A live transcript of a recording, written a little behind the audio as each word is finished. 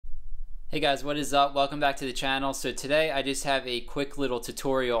Hey guys, what is up? Welcome back to the channel. So today I just have a quick little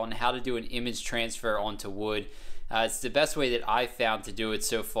tutorial on how to do an image transfer onto wood. It's the best way that I've found to do it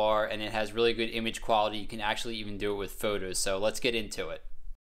so far, and it has really good image quality. You can actually even do it with photos. So let's get into it.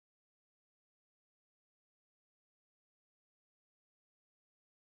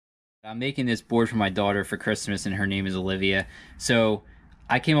 I'm making this board for my daughter for Christmas, and her name is Olivia. So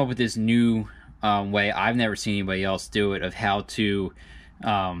I came up with this new way. I've never seen anybody else do it, of how to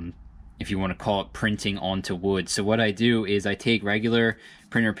if you want to call it printing onto wood. So what I do is I take regular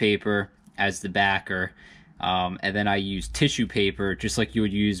printer paper as the backer, and then I use tissue paper just like you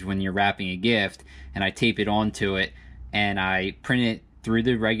would use when you're wrapping a gift, and I tape it onto it and I print it through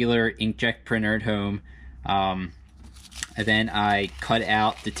the regular inkjet printer at home, and then I cut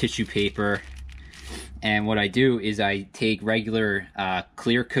out the tissue paper, and what I do is I take regular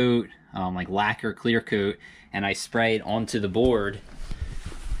clear coat, like lacquer clear coat, and I spray it onto the board.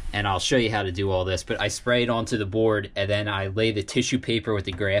 And I'll show you how to do all this, but I spray it onto the board, and then I lay the tissue paper with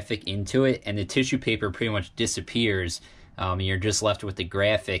the graphic into it, and the tissue paper pretty much disappears. And you're just left with the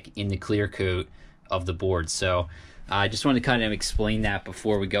graphic in the clear coat of the board. So I just want to kind of explain that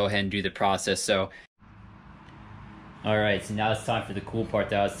before we go ahead and do the process. So, all right, so now it's time for the cool part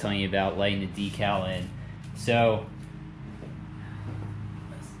that I was telling you about, laying the decal in. So,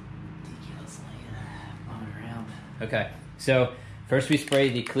 decal's laying on around. Okay, so first we spray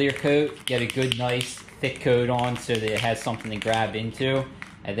the clear coat, get a good nice thick coat on so that it has something to grab into,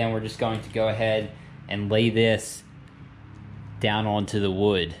 and then we're just going to go ahead and lay this down onto the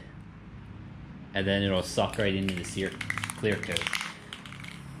wood, and then it'll suck right into the clear coat.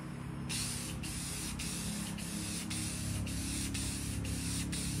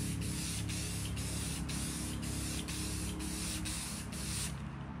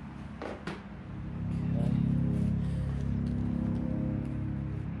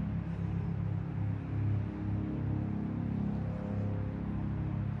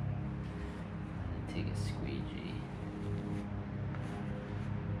 Take a squeegee.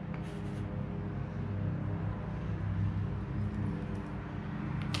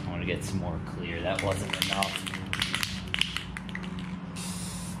 I want to get some more clear. That wasn't enough.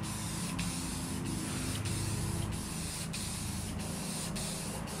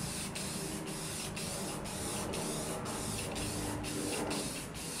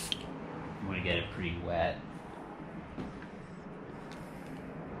 I want to get it pretty wet.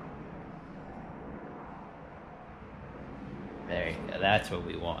 There you go, that's what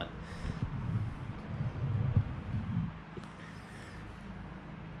we want.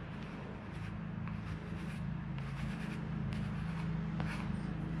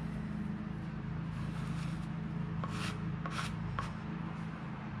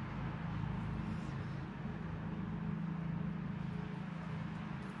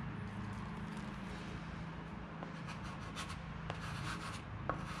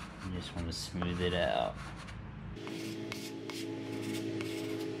 You just want to smooth it out.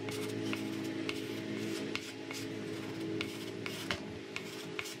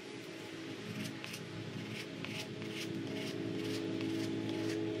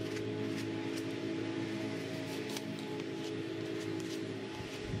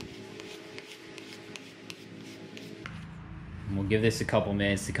 We'll give this a couple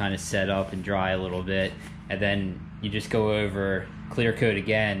minutes to kind of set up and dry a little bit, and then you just go over clear coat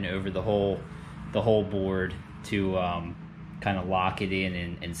again over the whole board to kind of lock it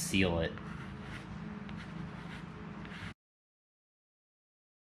in and seal it.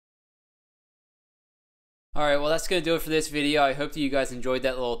 Alright, well that's going to do it for this video. I hope that you guys enjoyed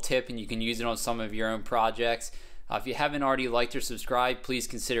that little tip and you can use it on some of your own projects. If you haven't already liked or subscribed, please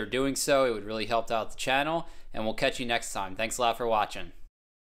consider doing so. It would really help out the channel, and we'll catch you next time. Thanks a lot for watching.